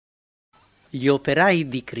Gli operai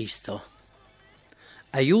di Cristo.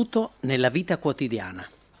 Aiuto nella vita quotidiana.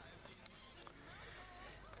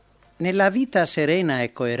 Nella vita serena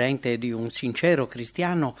e coerente di un sincero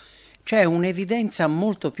cristiano c'è un'evidenza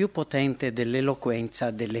molto più potente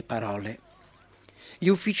dell'eloquenza delle parole. Gli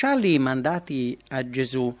ufficiali mandati a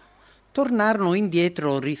Gesù tornarono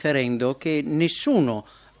indietro riferendo che nessuno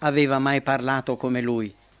aveva mai parlato come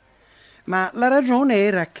lui. Ma la ragione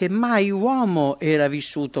era che mai uomo era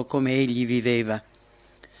vissuto come egli viveva.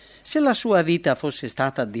 Se la sua vita fosse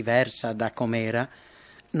stata diversa da com'era,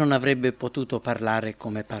 non avrebbe potuto parlare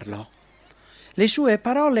come parlò. Le sue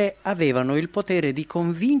parole avevano il potere di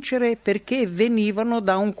convincere perché venivano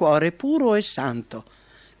da un cuore puro e santo,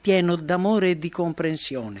 pieno d'amore e di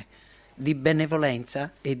comprensione, di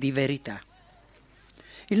benevolenza e di verità.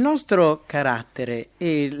 Il nostro carattere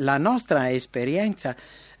e la nostra esperienza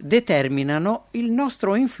determinano il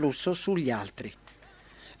nostro influsso sugli altri.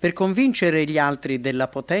 Per convincere gli altri della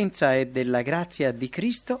potenza e della grazia di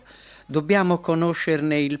Cristo, dobbiamo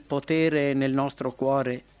conoscerne il potere nel nostro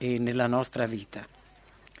cuore e nella nostra vita.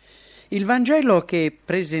 Il Vangelo che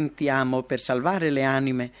presentiamo per salvare le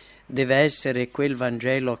anime deve essere quel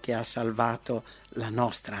Vangelo che ha salvato la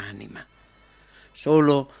nostra anima.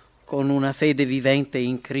 Solo con una fede vivente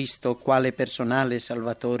in Cristo quale personale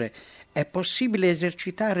Salvatore è possibile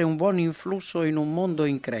esercitare un buon influsso in un mondo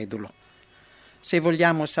incredulo. Se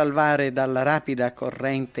vogliamo salvare dalla rapida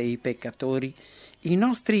corrente i peccatori, i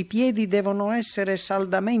nostri piedi devono essere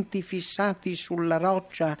saldamente fissati sulla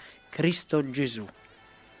roccia Cristo Gesù.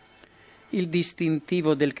 Il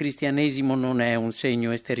distintivo del cristianesimo non è un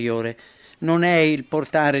segno esteriore, non è il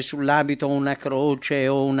portare sull'abito una croce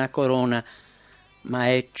o una corona, ma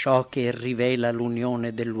è ciò che rivela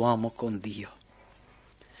l'unione dell'uomo con Dio.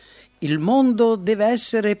 Il mondo deve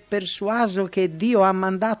essere persuaso che Dio ha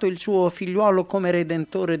mandato il suo figliuolo come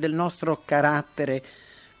redentore del nostro carattere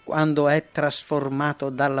quando è trasformato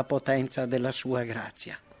dalla potenza della sua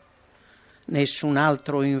grazia. Nessun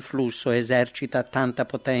altro influsso esercita tanta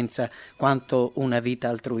potenza quanto una vita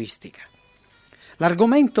altruistica.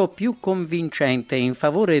 L'argomento più convincente in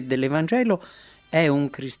favore dell'Evangelo è un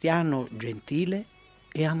cristiano gentile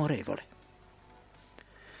e amorevole.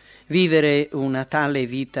 Vivere una tale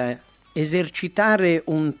vita, esercitare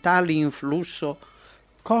un tale influsso,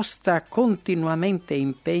 costa continuamente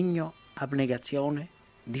impegno, abnegazione,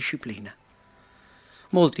 disciplina.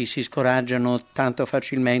 Molti si scoraggiano tanto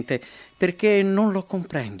facilmente perché non lo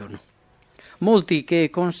comprendono. Molti che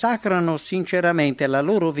consacrano sinceramente la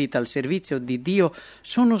loro vita al servizio di Dio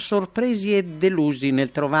sono sorpresi e delusi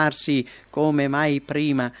nel trovarsi, come mai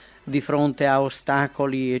prima, di fronte a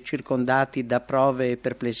ostacoli e circondati da prove e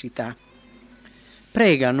perplessità.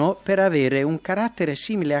 Pregano per avere un carattere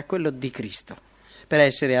simile a quello di Cristo, per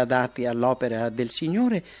essere adatti all'opera del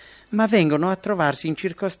Signore, ma vengono a trovarsi in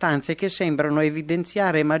circostanze che sembrano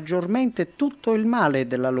evidenziare maggiormente tutto il male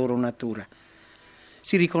della loro natura.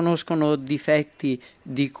 Si riconoscono difetti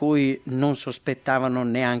di cui non sospettavano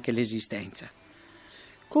neanche l'esistenza.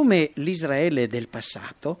 Come l'Israele del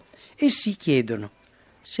passato, essi chiedono: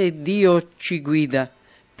 se Dio ci guida,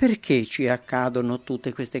 perché ci accadono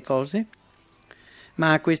tutte queste cose?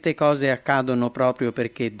 Ma queste cose accadono proprio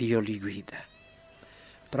perché Dio li guida.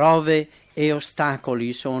 Prove e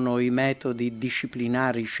ostacoli sono i metodi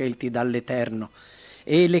disciplinari scelti dall'Eterno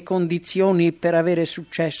e le condizioni per avere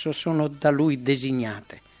successo sono da Lui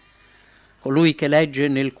designate. Colui che legge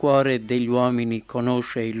nel cuore degli uomini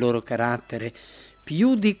conosce il loro carattere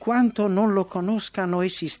più di quanto non lo conoscano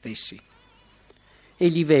essi stessi.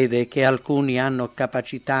 Egli vede che alcuni hanno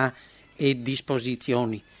capacità e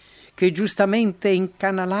disposizioni che giustamente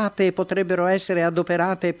incanalate potrebbero essere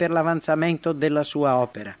adoperate per l'avanzamento della sua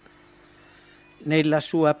opera. Nella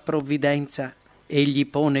sua provvidenza egli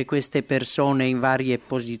pone queste persone in varie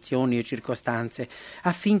posizioni e circostanze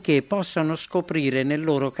affinché possano scoprire nel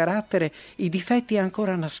loro carattere i difetti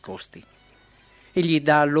ancora nascosti. Egli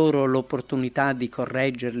dà loro l'opportunità di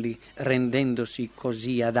correggerli rendendosi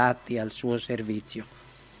così adatti al suo servizio.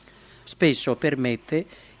 Spesso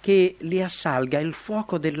permette che li assalga il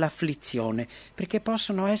fuoco dell'afflizione perché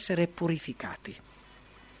possano essere purificati.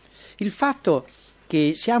 Il fatto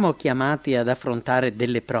che siamo chiamati ad affrontare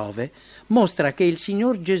delle prove mostra che il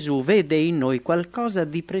Signor Gesù vede in noi qualcosa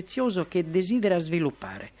di prezioso che desidera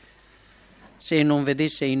sviluppare. Se non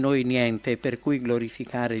vedesse in noi niente per cui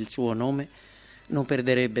glorificare il suo nome, non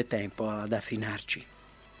perderebbe tempo ad affinarci.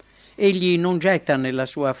 Egli non getta nella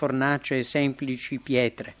sua fornace semplici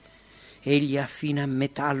pietre, egli affina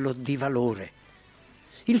metallo di valore.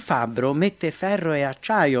 Il fabbro mette ferro e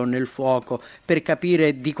acciaio nel fuoco per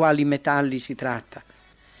capire di quali metalli si tratta.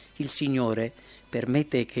 Il Signore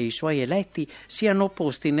permette che i suoi eletti siano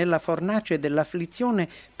posti nella fornace dell'afflizione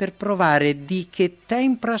per provare di che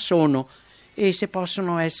tempra sono e se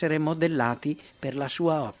possono essere modellati per la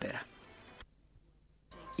sua opera.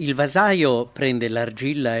 Il vasaio prende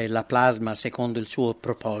l'argilla e la plasma secondo il suo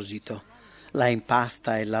proposito, la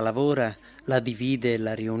impasta e la lavora, la divide e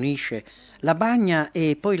la riunisce, la bagna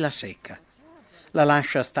e poi la secca. La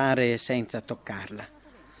lascia stare senza toccarla.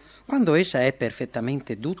 Quando essa è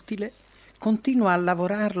perfettamente duttile, continua a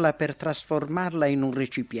lavorarla per trasformarla in un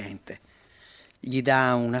recipiente. Gli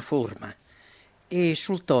dà una forma e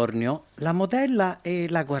sul tornio la modella e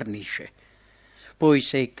la guarnisce. Poi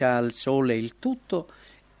secca al sole il tutto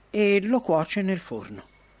e lo cuoce nel forno.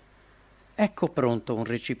 Ecco pronto un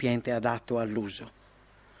recipiente adatto all'uso.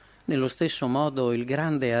 Nello stesso modo il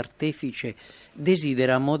grande artefice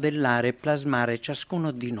desidera modellare e plasmare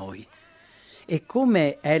ciascuno di noi. E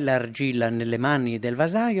come è l'argilla nelle mani del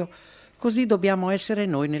vasaio, così dobbiamo essere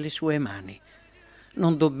noi nelle sue mani.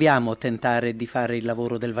 Non dobbiamo tentare di fare il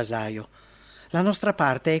lavoro del vasaio. La nostra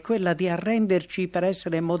parte è quella di arrenderci per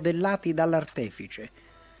essere modellati dall'artefice.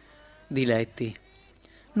 Diletti,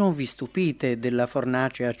 non vi stupite della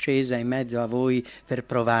fornace accesa in mezzo a voi per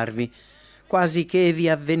provarvi, quasi che vi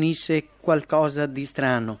avvenisse qualcosa di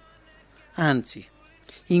strano. Anzi,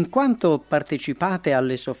 in quanto partecipate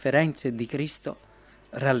alle sofferenze di Cristo,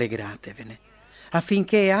 rallegratevene,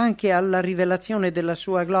 affinché anche alla rivelazione della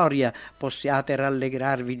sua gloria possiate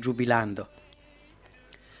rallegrarvi giubilando.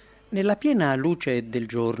 Nella piena luce del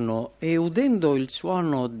giorno e udendo il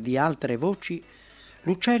suono di altre voci,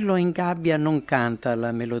 l'uccello in gabbia non canta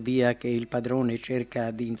la melodia che il padrone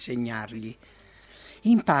cerca di insegnargli.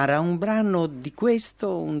 Impara un brano di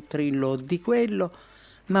questo, un trillo di quello,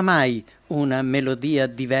 ma mai una melodia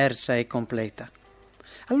diversa e completa.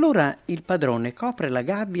 Allora il padrone copre la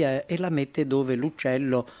gabbia e la mette dove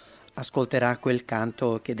l'uccello ascolterà quel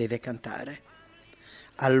canto che deve cantare.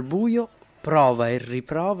 Al buio prova e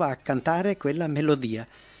riprova a cantare quella melodia,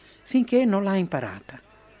 finché non l'ha imparata.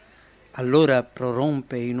 Allora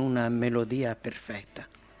prorompe in una melodia perfetta.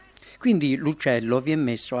 Quindi l'uccello viene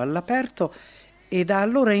messo all'aperto e da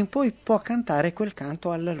allora in poi può cantare quel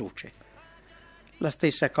canto alla luce. La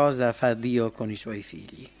stessa cosa fa Dio con i suoi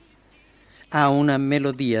figli. Ha una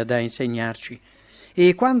melodia da insegnarci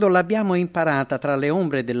e quando l'abbiamo imparata tra le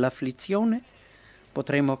ombre dell'afflizione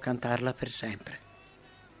potremo cantarla per sempre.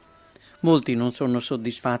 Molti non sono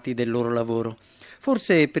soddisfatti del loro lavoro,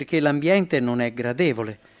 forse perché l'ambiente non è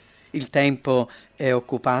gradevole. Il tempo è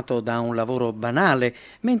occupato da un lavoro banale,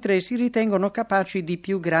 mentre si ritengono capaci di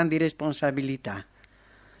più grandi responsabilità.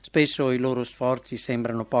 Spesso i loro sforzi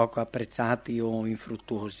sembrano poco apprezzati o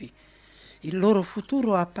infruttuosi. Il loro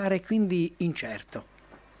futuro appare quindi incerto.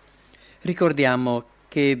 Ricordiamo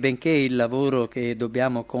che benché il lavoro che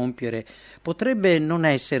dobbiamo compiere potrebbe non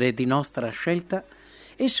essere di nostra scelta,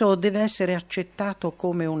 esso deve essere accettato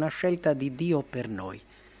come una scelta di Dio per noi.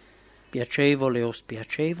 Piacevole o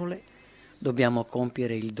spiacevole, dobbiamo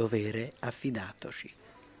compiere il dovere affidatoci.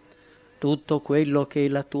 Tutto quello che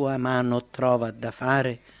la tua mano trova da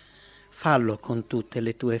fare, fallo con tutte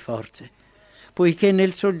le tue forze, poiché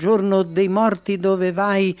nel soggiorno dei morti dove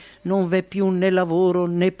vai non v'è più né lavoro,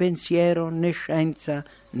 né pensiero, né scienza,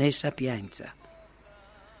 né sapienza.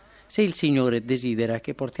 Se il Signore desidera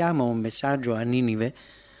che portiamo un messaggio a Ninive,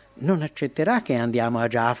 non accetterà che andiamo a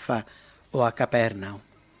Giaffa o a Capernaum.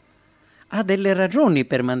 Ha delle ragioni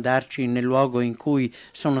per mandarci nel luogo in cui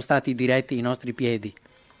sono stati diretti i nostri piedi.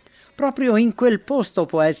 Proprio in quel posto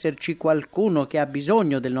può esserci qualcuno che ha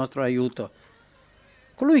bisogno del nostro aiuto.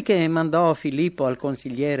 Colui che mandò Filippo al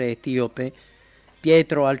consigliere etiope,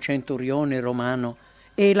 Pietro al centurione romano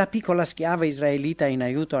e la piccola schiava israelita in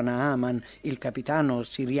aiuto a Naaman, il capitano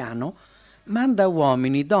siriano, manda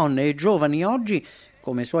uomini, donne e giovani oggi,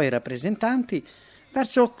 come suoi rappresentanti,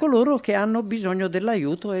 verso coloro che hanno bisogno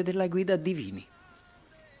dell'aiuto e della guida divini.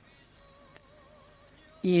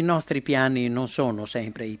 I nostri piani non sono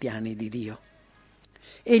sempre i piani di Dio.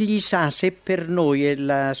 Egli sa se per noi e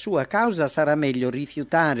la sua causa sarà meglio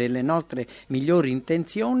rifiutare le nostre migliori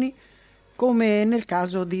intenzioni, come nel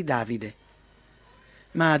caso di Davide.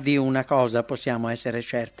 Ma di una cosa possiamo essere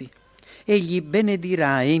certi: egli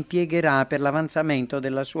benedirà e impiegherà per l'avanzamento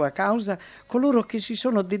della sua causa coloro che si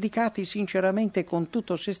sono dedicati sinceramente con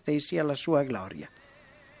tutto se stessi alla sua gloria.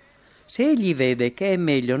 Se egli vede che è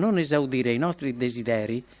meglio non esaudire i nostri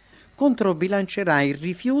desideri, controbilancerà il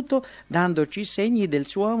rifiuto dandoci segni del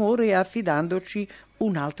suo amore e affidandoci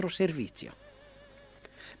un altro servizio.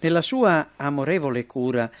 Nella sua amorevole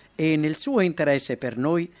cura e nel suo interesse per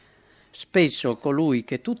noi, spesso colui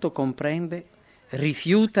che tutto comprende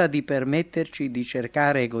rifiuta di permetterci di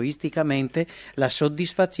cercare egoisticamente la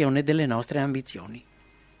soddisfazione delle nostre ambizioni.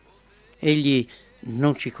 Egli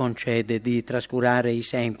non ci concede di trascurare i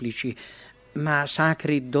semplici, ma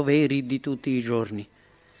sacri doveri di tutti i giorni.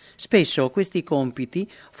 Spesso questi compiti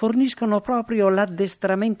forniscono proprio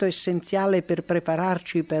l'addestramento essenziale per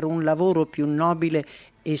prepararci per un lavoro più nobile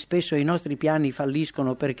e spesso i nostri piani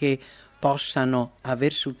falliscono perché possano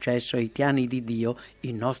aver successo i piani di Dio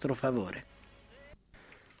in nostro favore.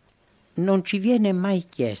 Non ci viene mai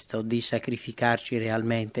chiesto di sacrificarci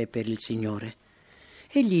realmente per il Signore.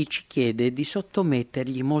 Egli ci chiede di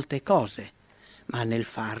sottomettergli molte cose, ma nel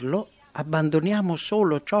farlo abbandoniamo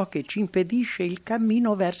solo ciò che ci impedisce il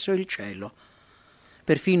cammino verso il cielo.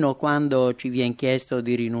 Perfino quando ci viene chiesto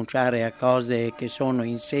di rinunciare a cose che sono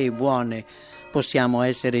in sé buone, possiamo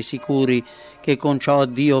essere sicuri che con ciò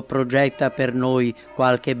Dio progetta per noi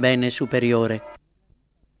qualche bene superiore.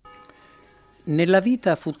 Nella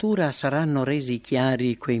vita futura saranno resi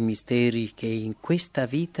chiari quei misteri che in questa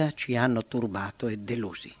vita ci hanno turbato e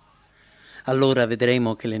delusi. Allora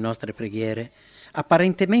vedremo che le nostre preghiere,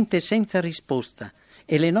 apparentemente senza risposta,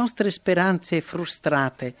 e le nostre speranze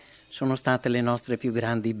frustrate sono state le nostre più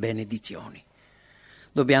grandi benedizioni.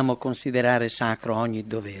 Dobbiamo considerare sacro ogni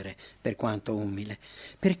dovere, per quanto umile,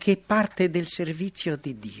 perché parte del servizio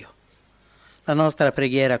di Dio. La nostra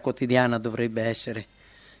preghiera quotidiana dovrebbe essere: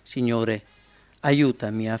 Signore,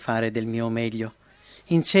 aiutami a fare del mio meglio,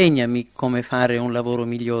 insegnami come fare un lavoro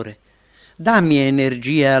migliore, dammi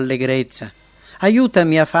energia e allegrezza,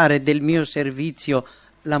 aiutami a fare del mio servizio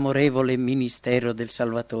l'amorevole ministero del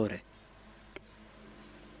Salvatore.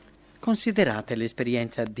 Considerate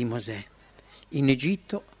l'esperienza di Mosè. In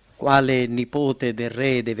Egitto, quale nipote del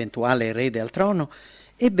re ed eventuale erede al trono,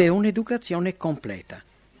 ebbe un'educazione completa.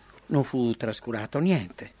 Non fu trascurato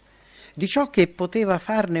niente. Di ciò che poteva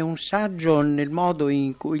farne un saggio nel modo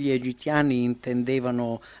in cui gli egiziani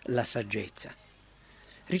intendevano la saggezza.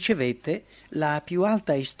 Ricevette la più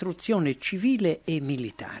alta istruzione civile e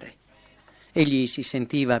militare. Egli si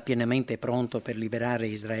sentiva pienamente pronto per liberare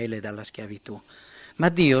Israele dalla schiavitù, ma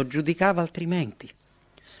Dio giudicava altrimenti.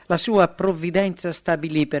 La sua provvidenza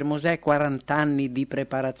stabilì per Mosè 40 anni di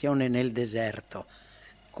preparazione nel deserto,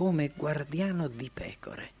 come guardiano di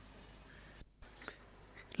pecore.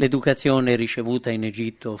 L'educazione ricevuta in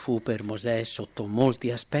Egitto fu per Mosè sotto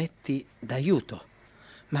molti aspetti d'aiuto,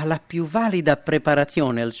 ma la più valida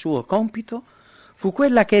preparazione al suo compito fu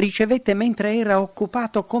quella che ricevette mentre era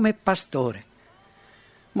occupato come pastore.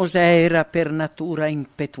 Mosè era per natura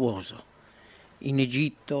impetuoso. In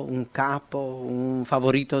Egitto un capo, un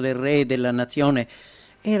favorito del re e della nazione,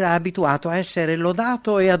 era abituato a essere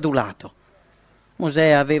lodato e adulato. Mosè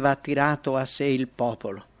aveva attirato a sé il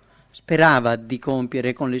popolo. Sperava di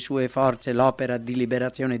compiere con le sue forze l'opera di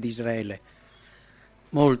liberazione di Israele.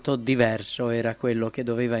 Molto diverso era quello che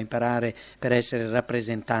doveva imparare per essere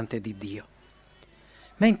rappresentante di Dio.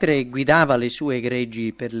 Mentre guidava le sue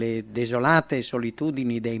greggi per le desolate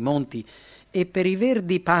solitudini dei monti e per i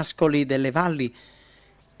verdi pascoli delle valli,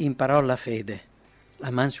 imparò la fede,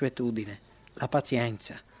 la mansuetudine, la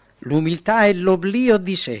pazienza, l'umiltà e l'oblio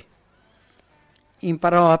di sé.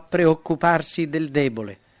 Imparò a preoccuparsi del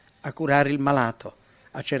debole, a curare il malato,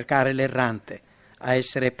 a cercare l'errante, a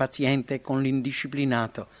essere paziente con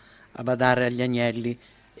l'indisciplinato, a badare agli agnelli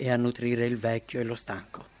e a nutrire il vecchio e lo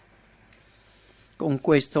stanco. Con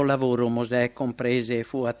questo lavoro Mosè comprese e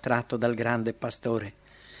fu attratto dal grande pastore.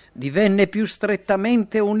 Divenne più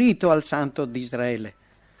strettamente unito al Santo d'Israele.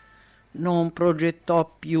 Non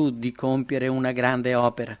progettò più di compiere una grande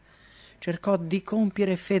opera. Cercò di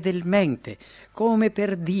compiere fedelmente, come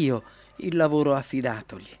per Dio, il lavoro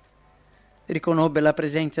affidatogli. Riconobbe la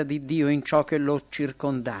presenza di Dio in ciò che lo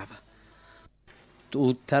circondava.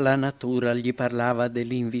 Tutta la natura gli parlava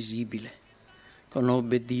dell'invisibile.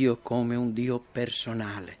 Conobbe Dio come un Dio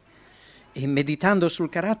personale e, meditando sul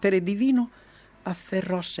carattere divino,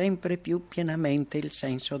 afferrò sempre più pienamente il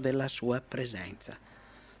senso della sua presenza.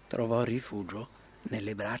 Trovò rifugio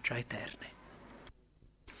nelle braccia eterne.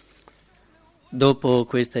 Dopo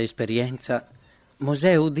questa esperienza,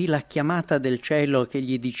 Mosè udì la chiamata del cielo che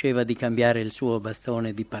gli diceva di cambiare il suo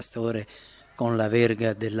bastone di pastore con la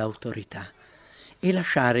verga dell'autorità e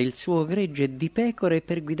lasciare il suo gregge di pecore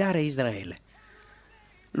per guidare Israele.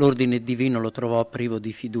 L'ordine divino lo trovò privo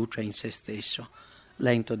di fiducia in se stesso,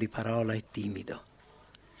 lento di parola e timido.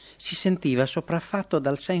 Si sentiva sopraffatto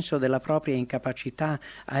dal senso della propria incapacità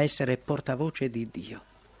a essere portavoce di Dio,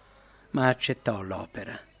 ma accettò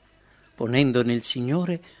l'opera, ponendo nel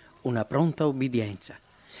Signore una pronta obbedienza,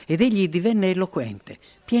 ed egli divenne eloquente,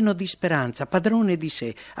 pieno di speranza, padrone di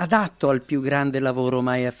sé, adatto al più grande lavoro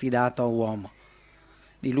mai affidato a uomo.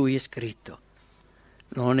 Di lui è scritto: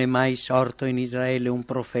 non è mai sorto in Israele un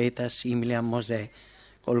profeta simile a Mosè,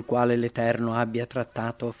 col quale l'Eterno abbia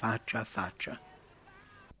trattato faccia a faccia.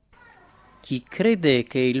 Chi crede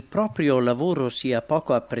che il proprio lavoro sia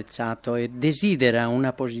poco apprezzato e desidera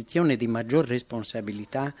una posizione di maggior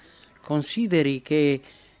responsabilità, consideri che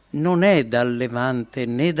non è dal levante,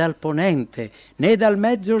 né dal ponente, né dal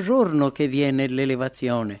mezzogiorno che viene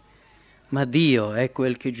l'elevazione, ma Dio è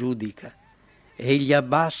quel che giudica. Egli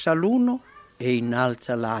abbassa l'uno e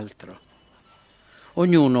innalza l'altro.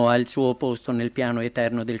 Ognuno ha il suo posto nel piano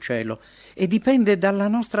eterno del cielo e dipende dalla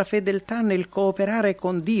nostra fedeltà nel cooperare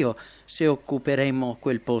con Dio se occuperemo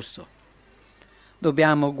quel posto.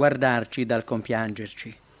 Dobbiamo guardarci dal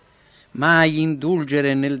compiangerci, mai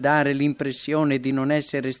indulgere nel dare l'impressione di non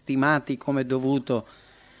essere stimati come dovuto,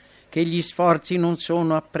 che gli sforzi non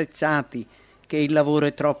sono apprezzati, che il lavoro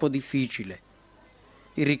è troppo difficile.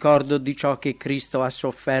 Il ricordo di ciò che Cristo ha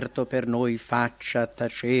sofferto per noi faccia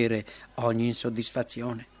tacere ogni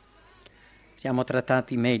insoddisfazione. Siamo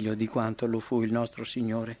trattati meglio di quanto lo fu il nostro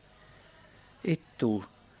Signore. E tu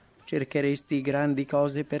cercheresti grandi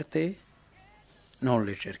cose per te? Non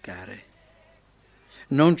le cercare.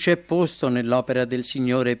 Non c'è posto nell'opera del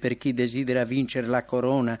Signore per chi desidera vincere la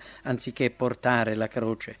corona anziché portare la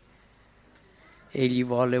croce. Egli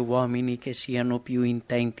vuole uomini che siano più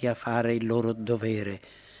intenti a fare il loro dovere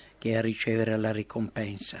che a ricevere la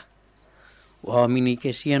ricompensa. Uomini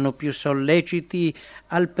che siano più solleciti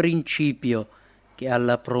al principio che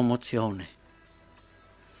alla promozione.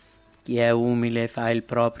 Chi è umile e fa il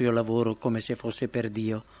proprio lavoro come se fosse per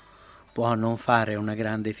Dio può non fare una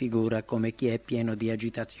grande figura come chi è pieno di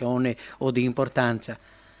agitazione o di importanza,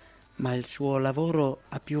 ma il suo lavoro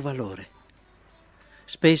ha più valore.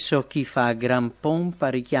 Spesso chi fa gran pompa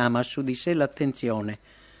richiama su di sé l'attenzione,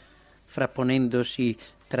 frapponendosi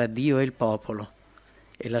tra Dio e il popolo,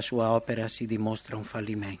 e la sua opera si dimostra un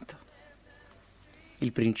fallimento.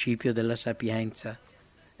 Il principio della sapienza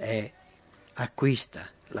è: acquista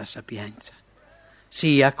la sapienza.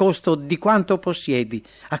 Sì, a costo di quanto possiedi,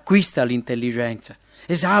 acquista l'intelligenza,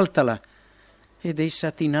 esaltala, ed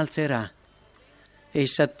essa ti innalzerà.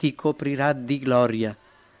 Essa ti coprirà di gloria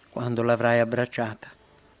quando l'avrai abbracciata.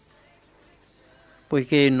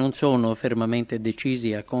 Poiché non sono fermamente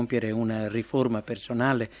decisi a compiere una riforma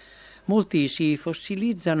personale, molti si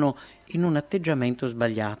fossilizzano in un atteggiamento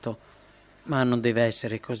sbagliato, ma non deve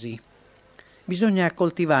essere così. Bisogna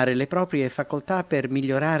coltivare le proprie facoltà per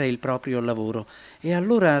migliorare il proprio lavoro e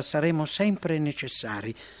allora saremo sempre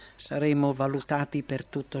necessari, saremo valutati per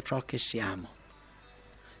tutto ciò che siamo.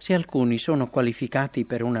 Se alcuni sono qualificati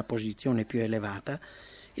per una posizione più elevata,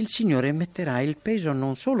 il Signore metterà il peso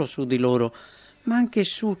non solo su di loro, ma anche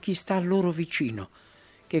su chi sta loro vicino,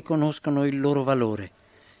 che conoscono il loro valore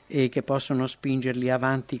e che possono spingerli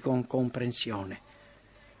avanti con comprensione.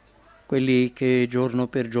 Quelli che giorno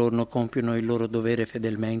per giorno compiono il loro dovere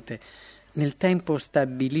fedelmente, nel tempo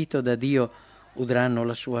stabilito da Dio udranno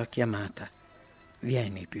la sua chiamata: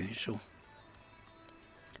 vieni più in su.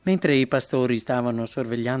 Mentre i pastori stavano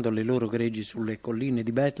sorvegliando le loro greggi sulle colline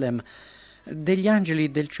di Betlem, degli angeli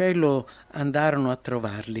del cielo andarono a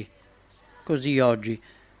trovarli. Così oggi,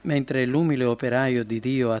 mentre l'umile operaio di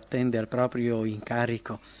Dio attende al proprio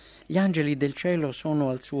incarico, gli angeli del cielo sono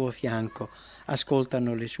al suo fianco,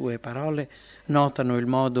 ascoltano le sue parole, notano il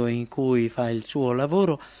modo in cui fa il suo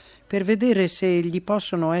lavoro per vedere se gli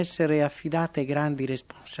possono essere affidate grandi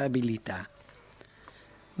responsabilità.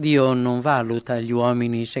 Dio non valuta gli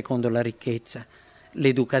uomini secondo la ricchezza,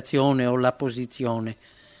 l'educazione o la posizione.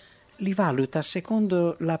 Li valuta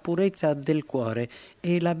secondo la purezza del cuore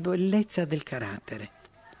e la bellezza del carattere.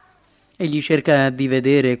 Egli cerca di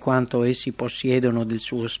vedere quanto essi possiedono del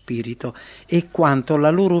suo spirito e quanto la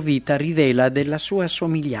loro vita rivela della sua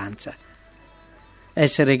somiglianza.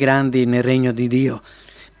 Essere grandi nel regno di Dio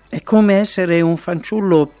è come essere un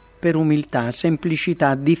fanciullo per umiltà,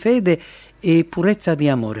 semplicità di fede e purezza di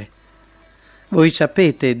amore. Voi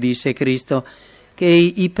sapete, disse Cristo, che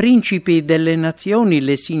i principi delle nazioni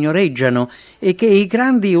le signoreggiano e che i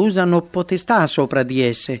grandi usano potestà sopra di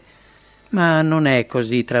esse. Ma non è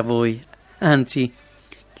così tra voi. Anzi,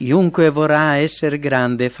 chiunque vorrà essere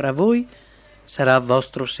grande fra voi sarà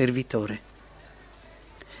vostro servitore.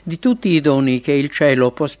 Di tutti i doni che il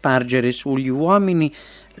cielo può spargere sugli uomini,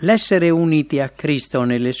 l'essere uniti a Cristo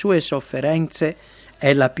nelle sue sofferenze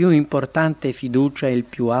è la più importante fiducia e il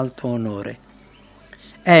più alto onore.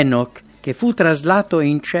 Enoch, che fu traslato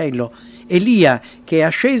in cielo, Elia, che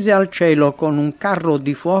ascese al cielo con un carro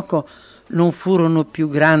di fuoco, non furono più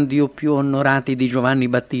grandi o più onorati di Giovanni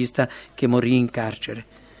Battista, che morì in carcere.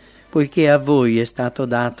 poiché a voi è stato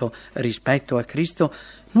dato, rispetto a Cristo,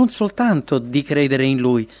 non soltanto di credere in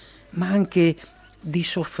Lui, ma anche di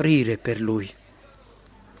soffrire per Lui.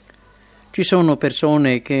 Ci sono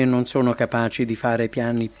persone che non sono capaci di fare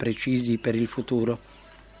piani precisi per il futuro.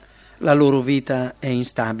 La loro vita è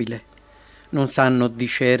instabile, non sanno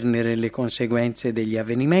discernere le conseguenze degli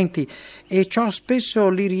avvenimenti e ciò spesso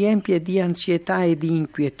li riempie di ansietà e di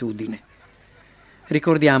inquietudine.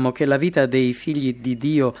 Ricordiamo che la vita dei figli di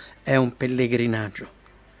Dio è un pellegrinaggio.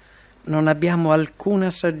 Non abbiamo alcuna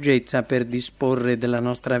saggezza per disporre della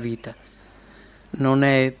nostra vita. Non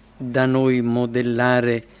è da noi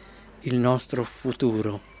modellare il nostro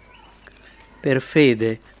futuro. Per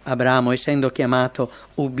fede, Abramo, essendo chiamato,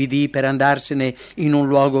 ubbidì per andarsene in un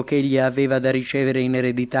luogo che egli aveva da ricevere in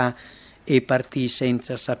eredità e partì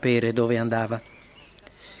senza sapere dove andava.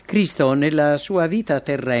 Cristo, nella sua vita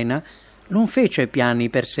terrena, non fece piani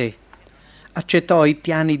per sé. Accettò i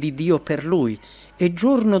piani di Dio per lui e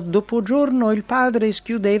giorno dopo giorno il Padre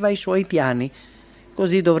schiudeva i suoi piani.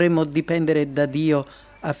 Così dovremmo dipendere da Dio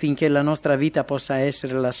affinché la nostra vita possa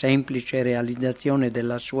essere la semplice realizzazione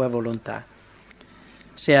della sua volontà.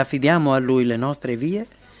 Se affidiamo a Lui le nostre vie,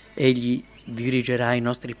 Egli dirigerà i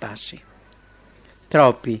nostri passi.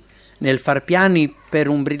 Troppi, nel far piani per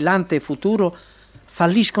un brillante futuro,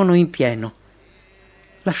 falliscono in pieno.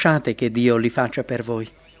 Lasciate che Dio li faccia per voi.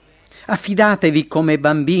 Affidatevi come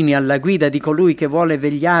bambini alla guida di colui che vuole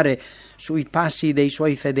vegliare sui passi dei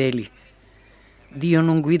suoi fedeli. Dio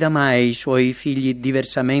non guida mai i suoi figli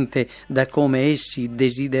diversamente da come essi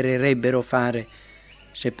desidererebbero fare,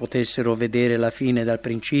 se potessero vedere la fine dal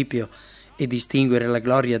principio e distinguere la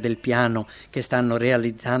gloria del piano che stanno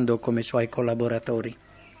realizzando come suoi collaboratori.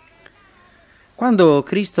 Quando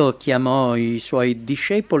Cristo chiamò i suoi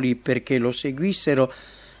discepoli perché lo seguissero,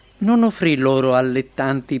 non offrì loro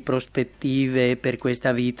allettanti prospettive per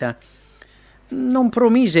questa vita, non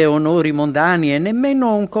promise onori mondani e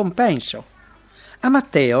nemmeno un compenso. A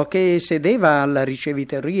Matteo, che sedeva alla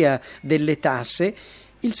ricevitoria delle tasse,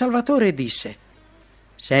 il Salvatore disse: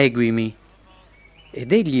 «Seguimi».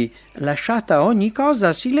 Ed egli, lasciata ogni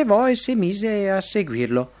cosa, si levò e si mise a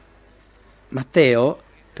seguirlo. Matteo,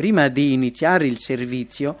 prima di iniziare il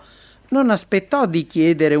servizio, non aspettò di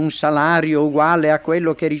chiedere un salario uguale a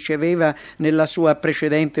quello che riceveva nella sua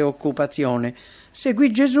precedente occupazione.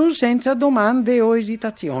 Seguì Gesù senza domande o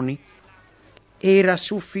esitazioni. Era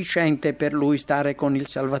sufficiente per lui stare con il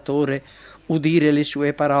Salvatore, udire le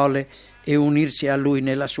sue parole e unirsi a lui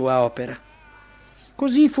nella sua opera.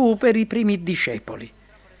 Così fu per i primi discepoli.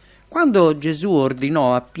 Quando Gesù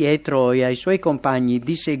ordinò a Pietro e ai suoi compagni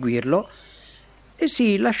di seguirlo,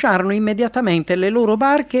 essi lasciarono immediatamente le loro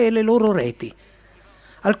barche e le loro reti.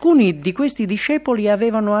 Alcuni di questi discepoli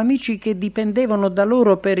avevano amici che dipendevano da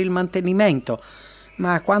loro per il mantenimento,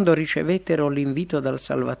 ma quando ricevettero l'invito dal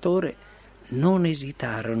Salvatore non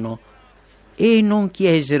esitarono e non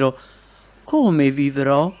chiesero: «Come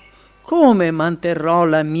vivrò? Come manterrò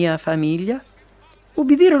la mia famiglia?»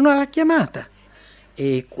 Ubbidirono alla chiamata.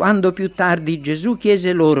 E quando più tardi Gesù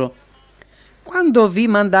chiese loro: «Quando vi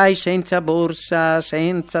mandai senza borsa,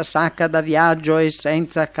 senza sacca da viaggio e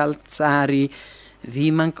senza calzari,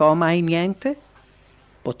 vi mancò mai niente?»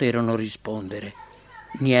 Poterono rispondere: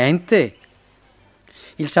 «Niente».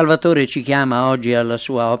 Il Salvatore ci chiama oggi alla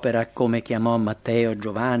sua opera come chiamò Matteo,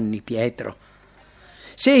 Giovanni, Pietro.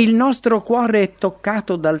 Se il nostro cuore è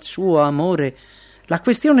toccato dal suo amore, la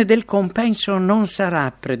questione del compenso non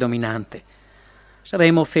sarà predominante.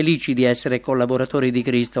 Saremo felici di essere collaboratori di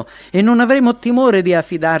Cristo e non avremo timore di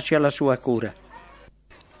affidarci alla sua cura.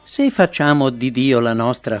 Se facciamo di Dio la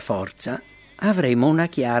nostra forza, avremo una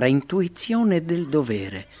chiara intuizione del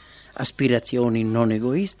dovere, aspirazioni non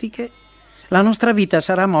egoistiche. La nostra vita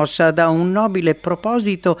sarà mossa da un nobile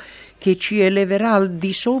proposito che ci eleverà al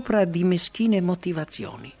di sopra di meschine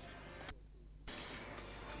motivazioni.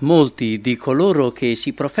 Molti di coloro che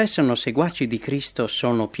si professano seguaci di Cristo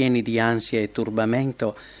sono pieni di ansia e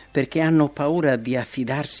turbamento perché hanno paura di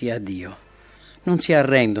affidarsi a Dio. Non si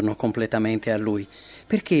arrendono completamente a Lui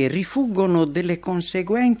perché rifuggono delle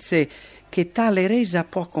conseguenze che tale resa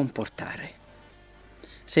può comportare.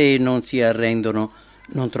 Se non si arrendono,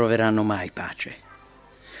 non troveranno mai pace.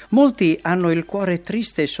 Molti hanno il cuore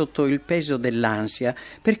triste sotto il peso dell'ansia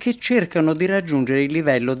perché cercano di raggiungere il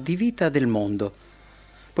livello di vita del mondo.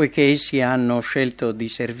 Poiché essi hanno scelto di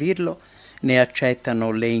servirlo, ne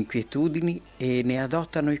accettano le inquietudini e ne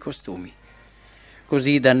adottano i costumi.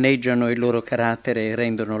 Così danneggiano il loro carattere e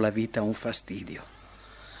rendono la vita un fastidio.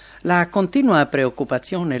 La continua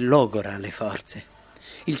preoccupazione logora le forze.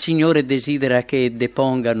 Il Signore desidera che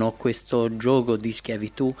depongano questo giogo di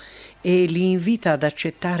schiavitù e li invita ad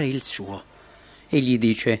accettare il suo. Egli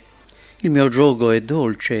dice: il mio giogo è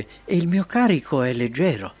dolce e il mio carico è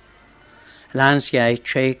leggero. L'ansia è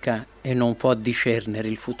cieca e non può discernere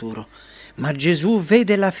il futuro, ma Gesù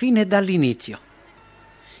vede la fine dall'inizio.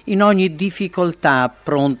 In ogni difficoltà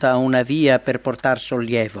pronta una via per portar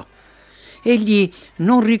sollievo. Egli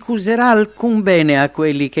non ricuserà alcun bene a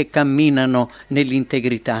quelli che camminano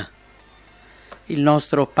nell'integrità. Il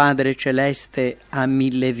nostro Padre Celeste ha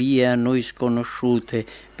 1000 vie a noi sconosciute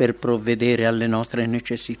per provvedere alle nostre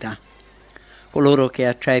necessità. Coloro che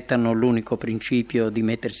accettano l'unico principio di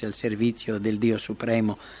mettersi al servizio del Dio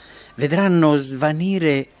Supremo vedranno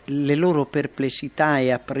svanire le loro perplessità e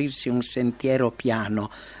aprirsi un sentiero piano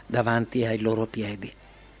davanti ai loro piedi.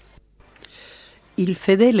 Il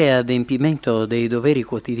fedele adempimento dei doveri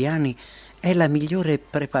quotidiani è la migliore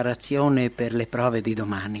preparazione per le prove di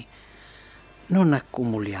domani. Non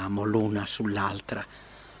accumuliamo l'una sull'altra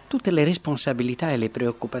tutte le responsabilità e le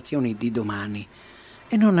preoccupazioni di domani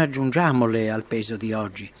e non aggiungiamole al peso di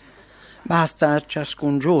oggi. Basta a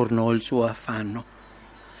ciascun giorno il suo affanno.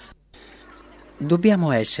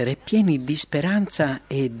 Dobbiamo essere pieni di speranza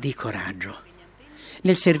e di coraggio.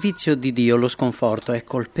 Nel servizio di Dio lo sconforto è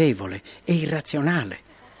colpevole e irrazionale.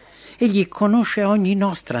 Egli conosce ogni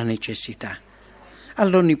nostra necessità.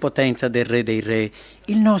 All'onnipotenza del Re dei Re,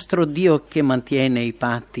 il nostro Dio che mantiene i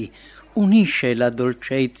patti, unisce la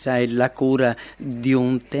dolcezza e la cura di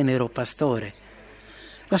un tenero pastore.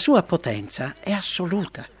 La sua potenza è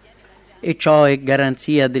assoluta e ciò è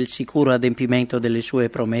garanzia del sicuro adempimento delle sue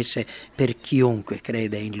promesse per chiunque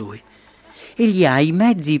crede in Lui. Egli ha i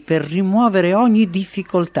mezzi per rimuovere ogni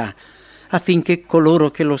difficoltà affinché coloro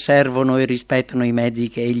che lo servono e rispettano i mezzi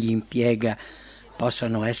che egli impiega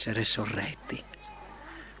possano essere sorretti.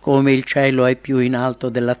 Come il cielo è più in alto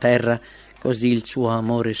della terra, così il suo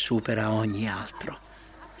amore supera ogni altro.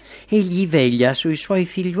 Egli veglia sui suoi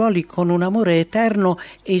figliuoli con un amore eterno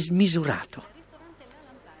e smisurato.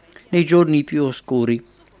 Nei giorni più oscuri,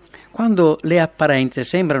 quando le apparenze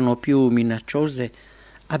sembrano più minacciose,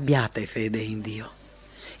 abbiate fede in Dio.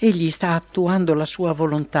 Egli sta attuando la sua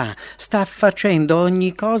volontà, sta facendo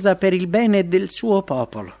ogni cosa per il bene del suo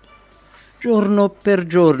popolo. Giorno per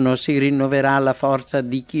giorno si rinnoverà la forza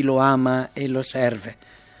di chi lo ama e lo serve.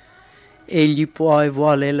 Egli può e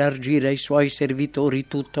vuole elargire ai suoi servitori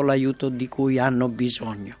tutto l'aiuto di cui hanno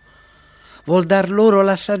bisogno. Vuol dar loro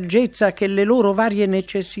la saggezza che le loro varie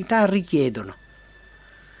necessità richiedono.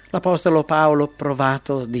 L'Apostolo Paolo,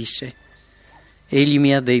 provato, disse: egli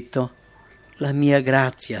mi ha detto: la mia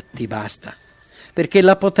grazia ti basta, perché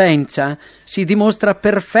la potenza si dimostra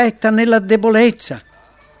perfetta nella debolezza.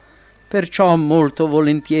 Perciò molto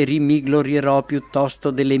volentieri mi glorierò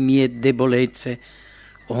piuttosto delle mie debolezze,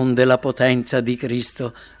 onde la potenza di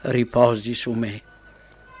Cristo riposi su me.